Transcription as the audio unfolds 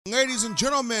Ladies and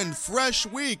gentlemen, fresh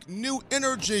week, new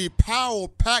energy,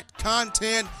 power-packed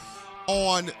content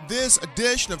on this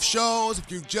edition of shows.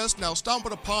 If you've just now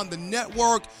stumbled upon the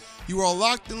network, you are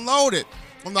locked and loaded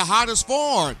on the hottest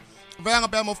form of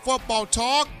Alabama football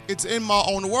talk. It's in my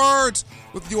own words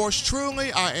with yours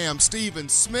truly. I am Stephen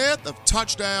Smith of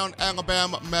Touchdown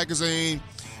Alabama Magazine,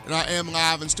 and I am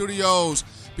live in studios.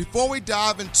 Before we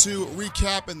dive into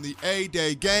recapping the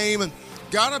A-Day game,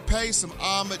 gotta pay some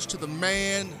homage to the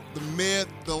man, the myth,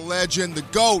 the legend, the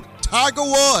GOAT, Tiger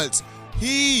Woods.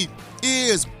 He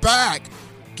is back.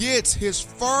 Gets his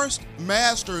first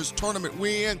Masters tournament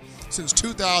win since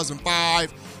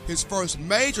 2005. His first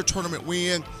major tournament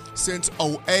win since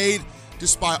 2008.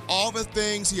 Despite all the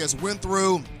things he has went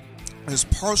through in his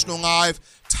personal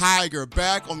life, Tiger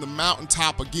back on the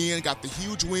mountaintop again. Got the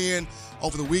huge win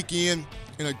over the weekend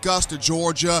in Augusta,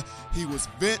 Georgia. He was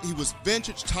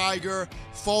vintage Tiger,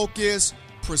 focused,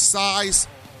 precise,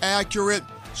 accurate,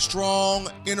 strong,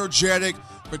 energetic.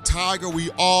 But Tiger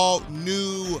we all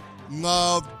knew,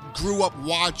 loved, grew up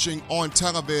watching on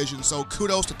television. So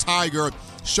kudos to Tiger,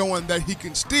 showing that he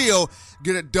can still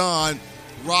get it done,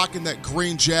 rocking that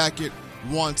green jacket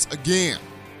once again.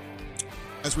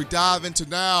 As we dive into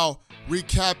now,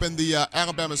 recapping the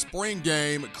Alabama spring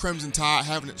game, Crimson Tide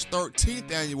having its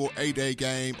 13th annual A-Day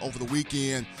game over the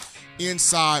weekend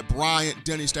inside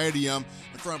Bryant-Denny Stadium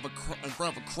in front of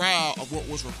a crowd of what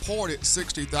was reported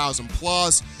 60,000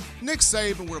 plus. Nick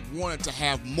Saban would have wanted to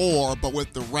have more, but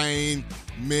with the rain,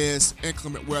 mist,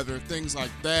 inclement weather, things like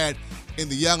that in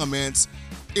the elements,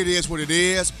 it is what it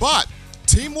is. But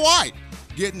Team White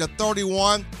getting a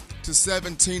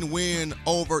 31-17 win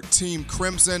over Team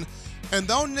Crimson. And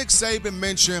though Nick Saban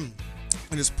mentioned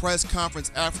in his press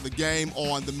conference after the game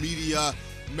on the media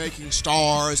making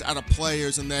stars out of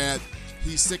players and that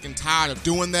he's sick and tired of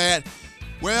doing that,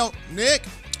 well, Nick,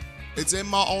 it's in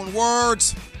my own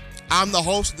words. I'm the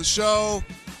host of the show.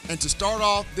 And to start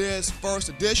off this first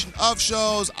edition of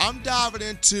shows, I'm diving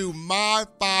into my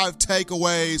 5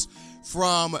 takeaways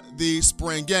from the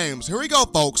spring games. Here we go,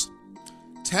 folks.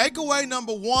 Takeaway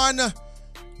number 1.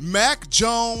 Mac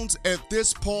Jones at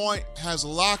this point has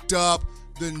locked up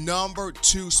the number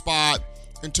 2 spot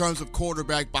in terms of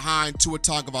quarterback behind Tua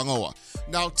Tagovailoa.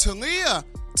 Now, Talia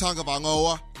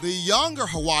Tagovailoa, the younger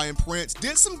Hawaiian Prince,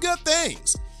 did some good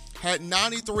things. Had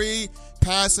 93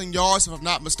 passing yards, if I'm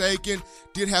not mistaken.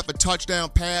 Did have a touchdown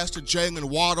pass to Jalen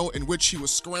Waddle in which he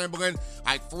was scrambling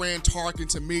like Fran Tarkin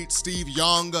to meet Steve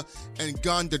Young and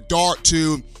gunned the dart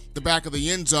to the back of the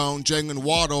end zone. Jalen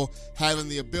Waddle having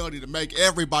the ability to make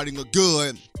everybody look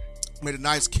good. Made a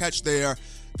nice catch there.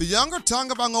 The younger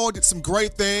Tagovailoa did some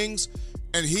great things,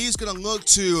 and he's going to look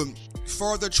to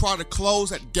further try to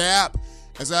close that gap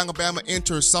as Alabama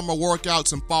enters summer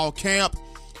workouts and fall camp.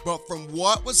 But from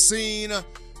what was seen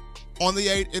in the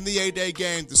 8-day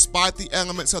game, despite the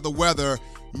elements of the weather,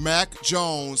 Mac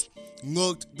Jones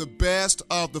looked the best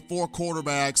of the 4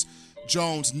 quarterbacks.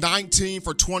 Jones, 19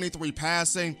 for 23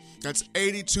 passing. That's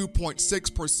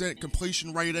 82.6%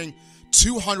 completion rating,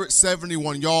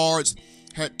 271 yards,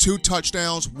 had 2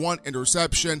 touchdowns, 1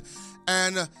 interception.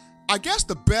 And I guess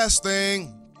the best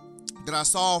thing that I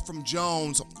saw from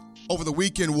Jones over the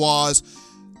weekend was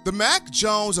the Mac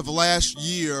Jones of last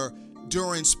year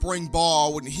during spring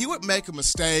ball, when he would make a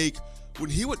mistake, when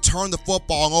he would turn the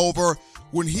football over,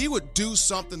 when he would do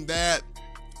something that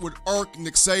would irk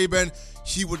Nick Saban,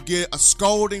 he would get a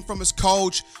scolding from his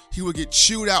coach, he would get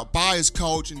chewed out by his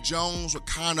coach, and Jones would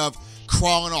kind of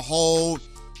crawl in a hole,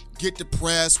 get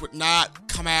depressed, would not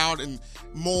come out, and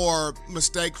more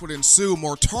mistakes would ensue,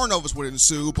 more turnovers would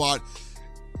ensue. But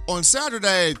on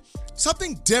Saturday,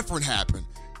 something different happened.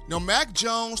 Now, Mac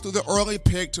Jones threw the early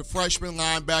pick to freshman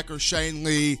linebacker Shane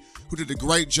Lee, who did a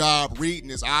great job reading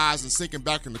his eyes and sinking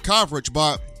back into coverage.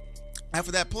 But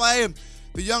after that play,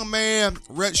 the young man,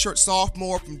 redshirt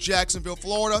sophomore from Jacksonville,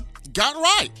 Florida, got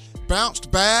right, bounced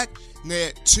back, and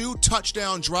had 2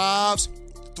 touchdown drives,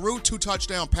 threw 2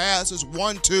 touchdown passes,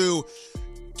 one to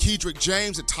Kedrick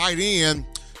James at tight end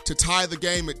to tie the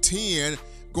game at 10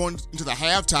 going into the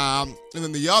halftime, and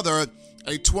then the other,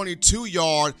 a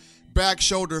 22-yard back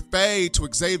shoulder fade to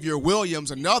Xavier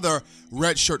Williams, another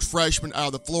redshirt freshman out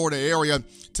of the Florida area,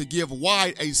 to give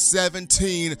White a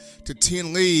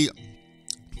 17-10 lead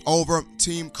over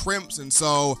Team Crimson.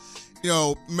 So,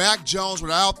 Mac Jones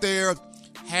was out there,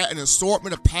 had an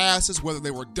assortment of passes, whether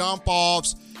they were dump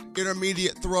offs,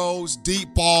 intermediate throws,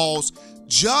 deep balls,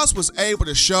 just was able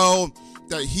to show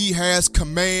that he has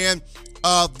command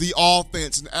of the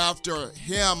offense. And after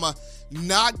him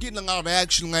not getting a lot of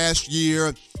action last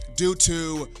year due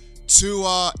to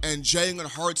Tua and Jalen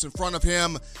Hurts in front of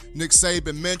him. Nick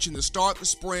Saban mentioned to start the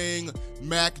spring,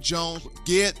 Mac Jones would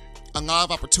get a lot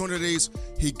of opportunities.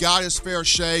 He got his fair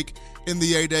shake in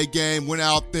the A-Day game, went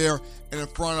out there and in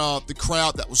front of the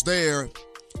crowd that was there,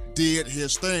 did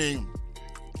his thing.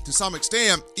 To some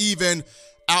extent, even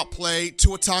outplayed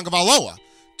Tua Tagovailoa.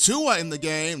 Tua in the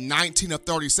game, 19 of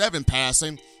 37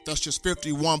 passing. That's just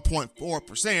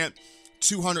 51.4%.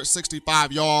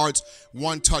 265 yards,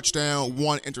 1 touchdown,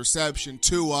 1 interception.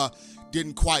 Tua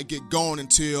didn't quite get going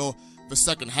until the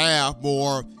second half,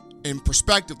 more in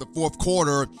perspective, the fourth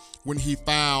quarter, when he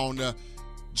found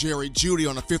Jerry Jeudy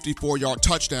on a 54-yard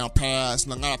touchdown pass.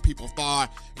 And a lot of people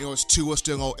thought, is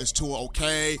Tua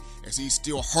okay? Is he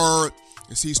still hurt?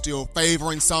 Is he still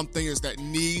favoring something? Is that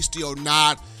knee still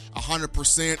not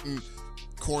 100%? And,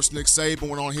 of course, Nick Saban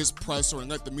went on his presser and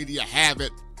let the media have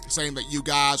it, saying that you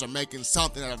guys are making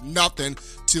something out of nothing.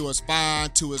 Tua's fine,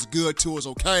 Tua's good, Tua's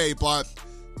okay. But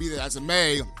be that as it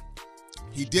may,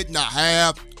 he did not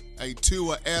have a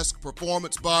Tua-esque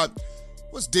performance, but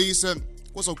was decent,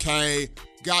 was okay,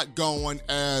 got going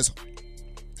as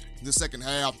the second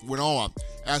half went on.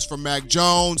 As for Mac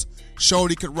Jones, showed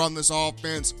he could run this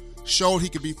offense, showed he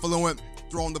could be fluent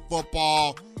throwing the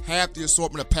football, half the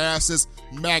assortment of passes.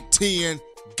 Mac 10,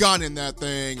 gunning that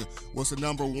thing, was the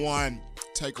number one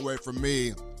takeaway from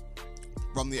me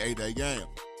from the A-Day game.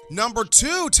 Number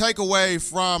 2 takeaway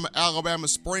from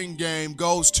Alabama's spring game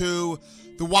goes to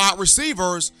the wide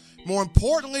receivers. More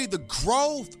importantly, the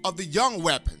growth of the young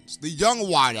weapons, the young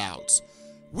wideouts.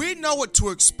 We know what to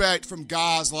expect from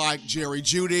guys like Jerry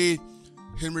Jeudy,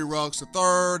 Henry Ruggs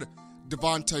III,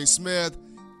 Devontae Smith,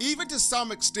 even to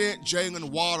some extent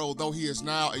Jalen Waddle, though he is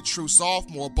now a true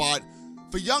sophomore. But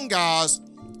for young guys,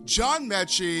 John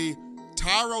Mechie,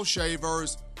 Tyrell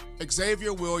Shavers,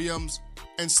 Xavier Williams,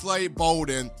 and Slade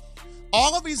Bolden,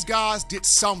 all of these guys did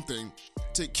something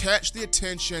to catch the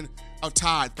attention of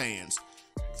Tide fans.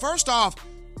 First off,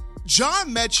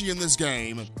 John Mechie in this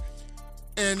game,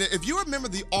 and if you remember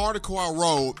the article I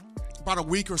wrote about a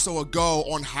week or so ago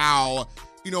on how,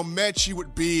 Mechie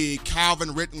would be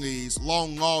Calvin Ridley's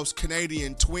long-lost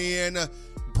Canadian twin,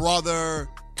 brother,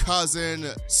 cousin,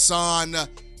 son,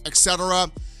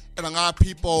 etc., and a lot of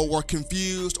people were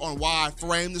confused on why I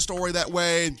framed the story that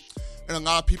way, and a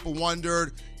lot of people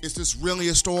wondered, is this really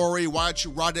a story? Why did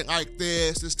you write it like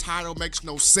this? This title makes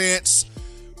no sense.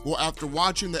 Well, after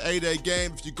watching the A-Day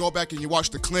game, if you go back and you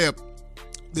watch the clip,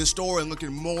 this story is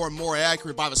looking more and more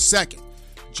accurate by the second.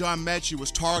 John Mechie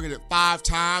was targeted 5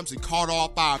 times. He caught all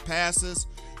 5 passes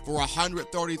for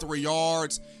 133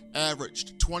 yards,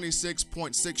 averaged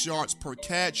 26.6 yards per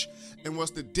catch, and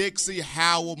was the Dixie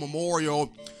Howell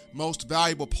Memorial Most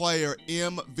Valuable Player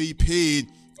MVP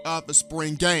of the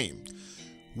spring game.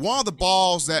 One of the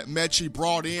balls that Mechie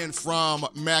brought in from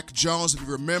Mac Jones, if you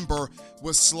remember,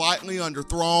 was slightly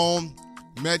underthrown.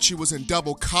 Mechie was in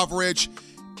double coverage,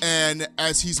 and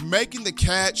as he's making the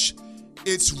catch,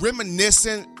 it's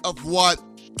reminiscent of what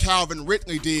Calvin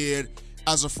Ridley did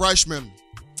as a freshman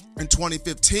in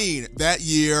 2015. That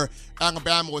year,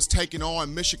 Alabama was taking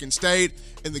on Michigan State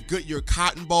in the Goodyear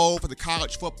Cotton Bowl for the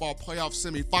college football playoff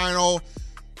semifinal.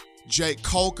 Jake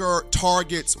Coker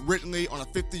targets Ridley on a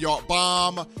 50-yard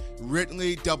bomb.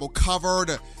 Ridley double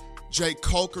covered. Jake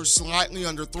Coker slightly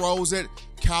underthrows it.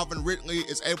 Calvin Ridley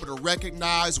is able to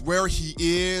recognize where he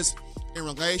is in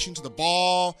relation to the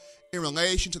ball, in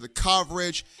relation to the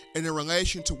coverage, and in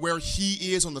relation to where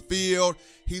he is on the field.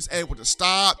 He's able to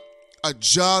stop,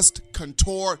 adjust,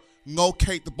 contort,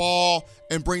 locate the ball,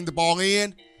 and bring the ball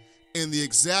in the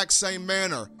exact same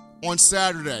manner. On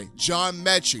Saturday, John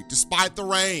Mechie, despite the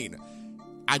rain,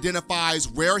 identifies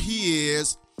where he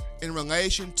is in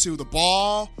relation to the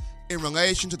ball, in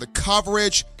relation to the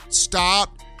coverage,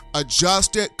 stopped,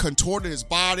 adjusted, contorted his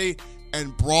body,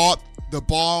 and brought the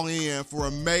ball in for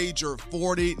a major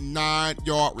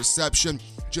 49-yard reception.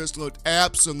 Just looked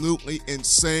absolutely in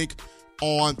sync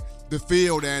on the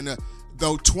field. And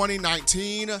though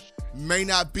 2019 may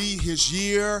not be his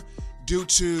year due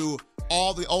to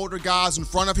all the older guys in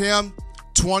front of him,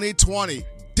 2020,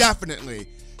 definitely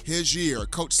his year.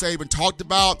 Coach Saban talked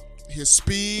about his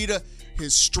speed,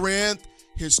 his strength,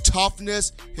 his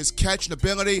toughness, his catching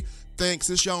ability. Thinks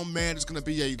this young man is going to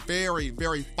be a very,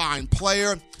 very fine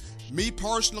player. Me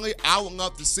personally, I would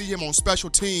love to see him on special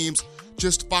teams,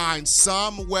 just find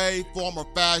some way, form, or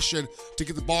fashion to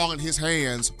get the ball in his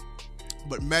hands.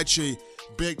 But Mechie,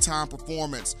 big-time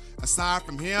performance. Aside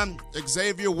from him,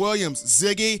 Xavier Williams,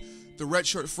 Ziggy, the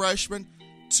redshirt freshman,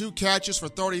 2 catches for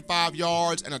 35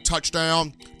 yards and a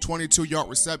touchdown, 22-yard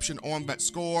reception on that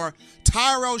score.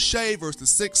 Tyrell Shavers, the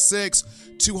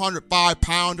 6'6",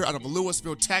 205-pounder out of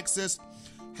Louisville, Texas,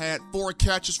 had 4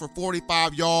 catches for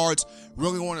 45 yards.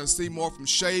 Really wanted to see more from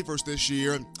Shavers this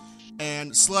year.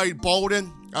 And Slade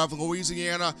Bolden out of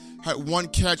Louisiana had 1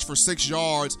 catch for 6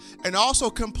 yards and also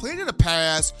completed a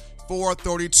pass for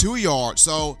 32 yards.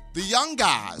 So the young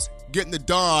guys getting it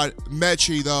done.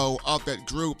 Mechie, though, of that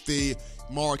group, the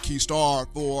marquee star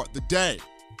for the day.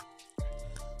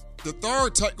 The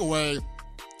third takeaway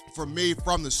for me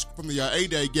from the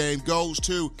A-Day game goes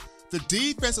to the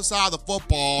defensive side of the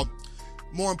football.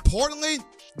 More importantly,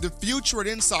 the future at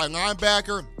inside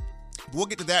linebacker. We'll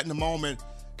get to that in a moment.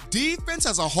 Defense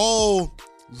as a whole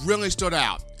really stood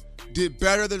out. Did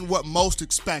better than what most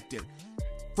expected.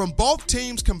 From both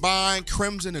teams combined,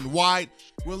 Crimson and White,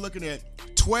 we're looking at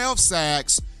 12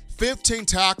 sacks, 15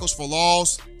 tackles for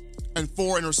loss, and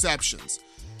 4 interceptions.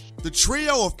 The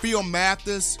trio of Phil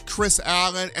Mathis, Chris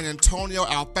Allen, and Antonio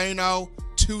Alfano,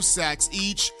 2 sacks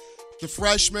each. The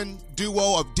freshman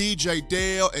duo of DJ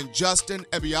Dale and Justin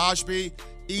Ebiashby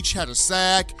each had a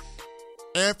sack.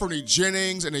 Anthony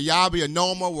Jennings and Ayabi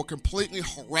Anoma were completely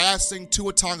harassing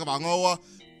Tua Tagovailoa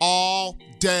all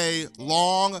day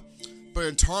long. But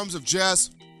in terms of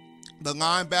just the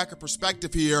linebacker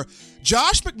perspective here,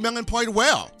 Josh McMillan played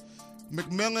well.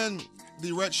 McMillan,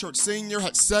 the redshirt senior,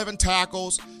 had 7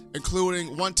 tackles,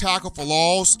 including 1 tackle for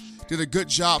loss. Did a good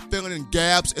job filling in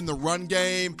gaps in the run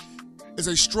game. Is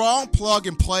a strong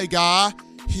plug-and-play guy.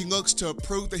 He looks to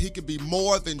prove that he can be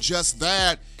more than just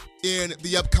that in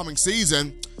the upcoming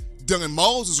season. Dylan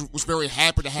Moses was very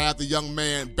happy to have the young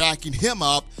man backing him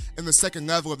up in the second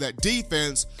level of that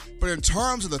defense. But in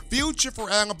terms of the future for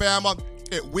Alabama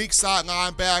at weak side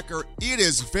linebacker, it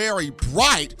is very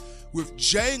bright with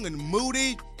Jalen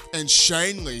Moody and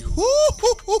Shane Lee.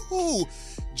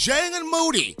 Jalen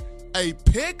Moody, a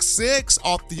pick 6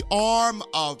 off the arm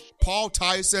of Paul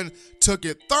Tyson, took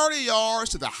it 30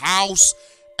 yards to the house.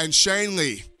 And Shane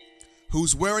Lee,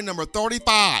 who's wearing number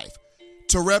 35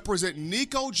 to represent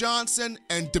Nico Johnson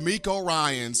and D'Amico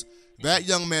Ryans. That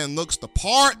young man looks the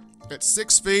part at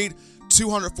 6 feet,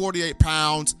 248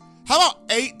 pounds. How about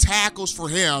 8 tackles for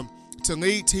him to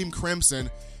lead Team Crimson?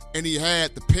 And he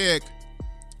had the pick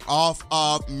off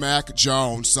of Mac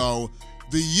Jones. So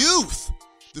the youth,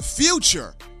 the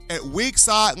future at weak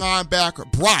side linebacker,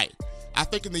 bright. I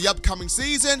think in the upcoming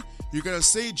season, you're going to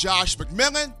see Josh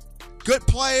McMillan, good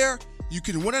player. You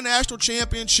can win a national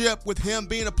championship with him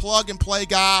being a plug-and-play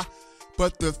guy.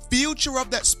 But the future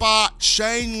of that spot,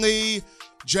 Shane Lee,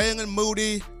 Jalen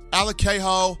Moody,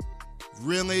 Alakeho,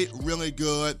 really, really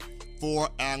good for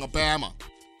Alabama.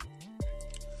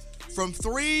 From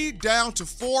 3 down to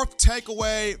 4th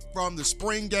takeaway from the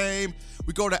spring game,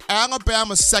 we go to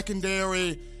Alabama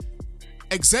secondary.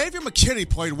 Xavier McKinney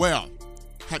played well,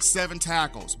 had 7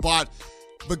 tackles. But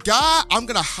the guy I'm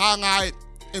going to highlight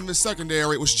in the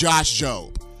secondary was Josh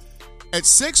Jobe. At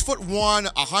 6'1",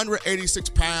 186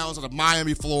 pounds, out of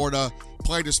Miami, Florida,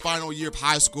 played his final year of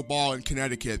high school ball in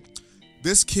Connecticut.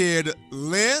 This kid,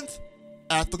 length,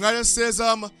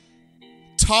 athleticism,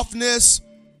 toughness,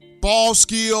 ball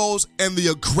skills, and the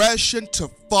aggression to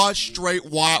frustrate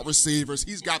wide receivers.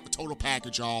 He's got the total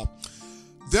package, y'all.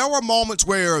 There were moments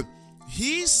where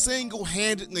he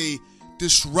single-handedly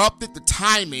disrupted the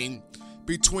timing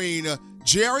between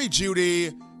Jerry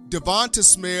Jeudy, Devonta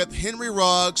Smith, Henry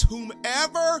Ruggs,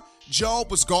 whomever Jobe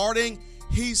was guarding.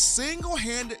 He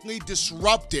single-handedly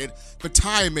disrupted the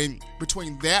timing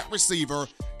between that receiver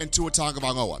and Tua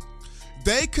Tagovailoa.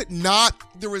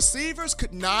 The receivers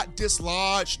could not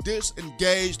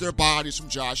disengage their bodies from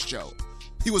Josh Jobe.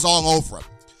 He was all over him.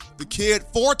 The kid,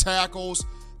 4 tackles,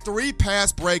 3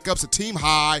 pass breakups, a team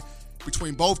high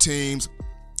between both teams.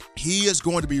 He is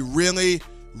going to be really,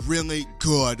 really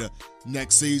good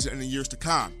next season and the years to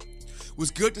come. It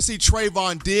was good to see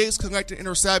Trayvon Diggs collect an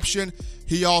interception.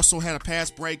 He also had a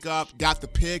pass breakup, got the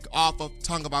pick off of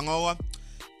Tagovailoa.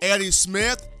 Eddie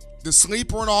Smith, the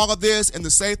sleeper in all of this, in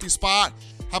the safety spot.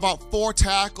 How about 4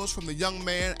 tackles from the young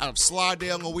man out of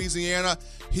Slidell, Louisiana?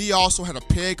 He also had a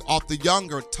pick off the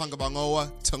younger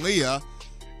Tagovailoa, Talia.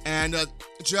 And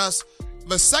just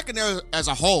the secondary as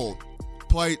a whole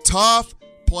played tough,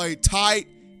 played tight,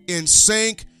 in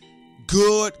sync.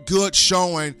 Good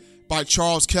showing by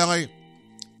Charles Kelly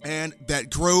and that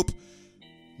group.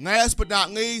 Last but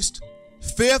not least,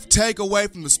 5th takeaway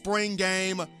from the spring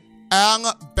game,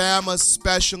 Alabama's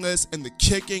specialist in the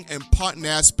kicking and punting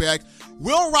aspect.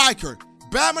 Will Reichert,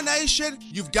 Bama Nation,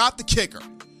 you've got the kicker.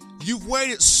 You've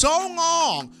waited so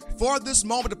long for this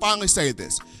moment to finally say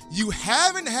this. You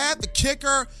haven't had the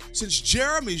kicker since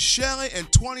Jeremy Shelley in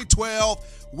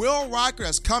 2012. Will Riker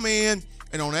has come in,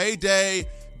 and on A-Day,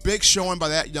 big showing by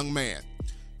that young man.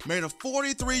 Made a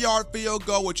 43-yard field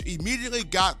goal, which immediately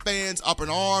got fans up in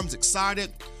arms,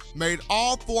 excited. Made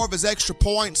all 4 of his extra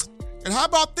points. And how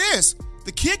about this?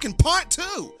 The kid can punt,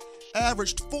 too.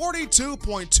 Averaged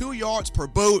 42.2 yards per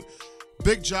boot.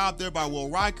 Big job there by Will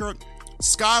Riker.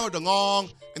 Skylar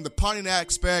DeLong, in the punting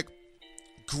aspect,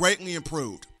 greatly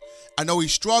improved. I know he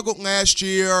struggled last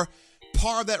year.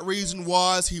 Part of that reason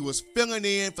was he was filling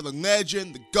in for the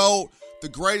legend, the GOAT, the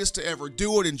greatest to ever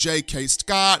do it in J.K.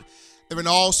 Scott. And then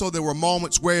also there were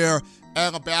moments where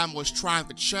Alabama was trying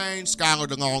to change Skylar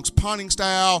DeLong's punting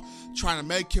style, trying to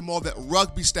make him more of that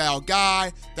rugby-style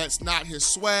guy. That's not his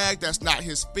swag. That's not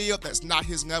his feel. That's not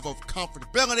his level of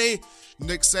comfortability.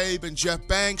 Nick Saban, Jeff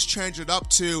Banks changed it up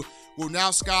to, well,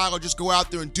 now Skylar, just go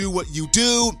out there and do what you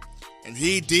do. And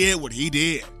he did what he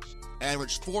did.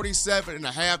 Averaged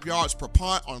 47.5 yards per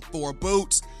punt on 4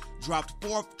 boots. Dropped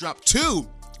 2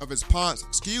 of his punts,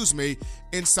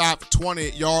 inside the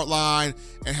 28-yard line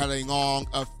and had a long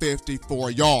of 54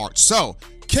 yards. So,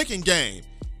 kicking game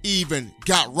even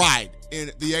got right in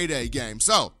the A-Day game.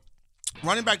 So,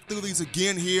 running back through these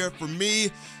again here, for me,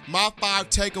 my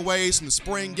 5 takeaways from the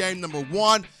spring game. Number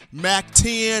 1, Mac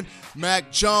 10,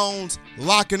 Mac Jones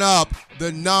locking up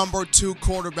the number 2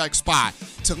 quarterback spot.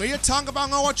 Talia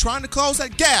Tagovailoa trying to close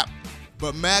that gap.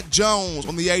 But Mac Jones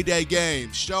on the A-Day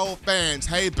game showed fans,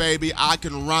 hey, baby, I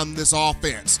can run this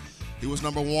offense. He was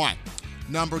number 1.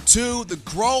 Number 2, the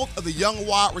growth of the young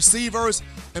wide receivers,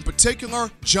 in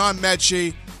particular, John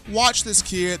Mechie. Watch this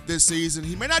kid this season.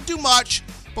 He may not do much,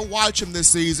 but watch him this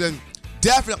season.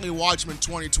 Definitely watch him in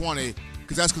 2020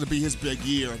 because that's going to be his big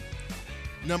year.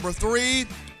 Number 3,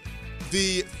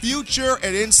 the future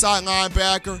at inside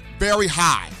linebacker, very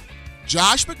high.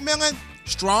 Josh McMillan,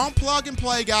 strong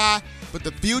plug-and-play guy, but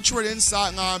the future at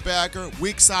inside linebacker,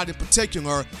 weak side in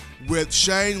particular, with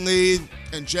Shane Lee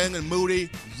and Jalen Moody,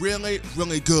 really,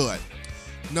 really good.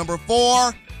 Number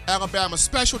 4, Alabama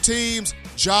special teams,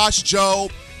 Josh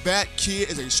Jobe. That kid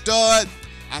is a stud.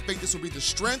 I think this will be the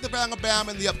strength of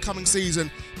Alabama in the upcoming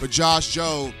season, but Josh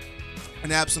Jobe,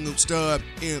 an absolute stud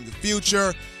in the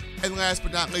future. And last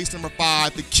but not least, number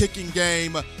 5, the kicking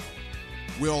game.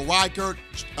 Will Riker,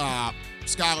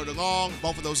 Skylar DeLong,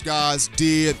 both of those guys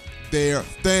did their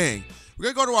thing.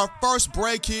 We're going to go to our first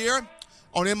break here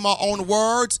on In My Own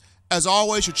Words. As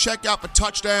always, you check out the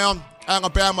Touchdown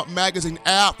Alabama Magazine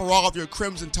app for all of your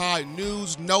Crimson Tide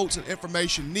news, notes, and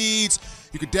information needs.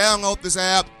 You can download this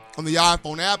app on the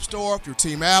iPhone App Store if you're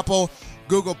Team Apple,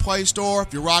 Google Play Store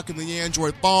if you're rocking the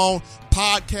Android phone.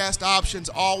 Podcast options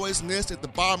always listed at the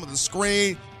bottom of the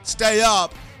screen. Stay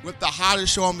up with the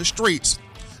hottest show on the streets.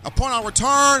 Upon our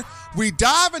return, we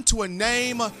dive into a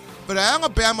name that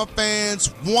Alabama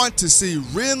fans want to see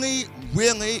really,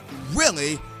 really,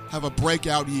 really have a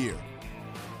breakout year.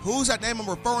 Who's that name I'm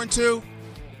referring to?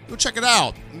 Go check it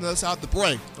out. And that's out the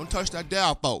break. Don't touch that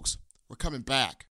dial, folks. We're coming back.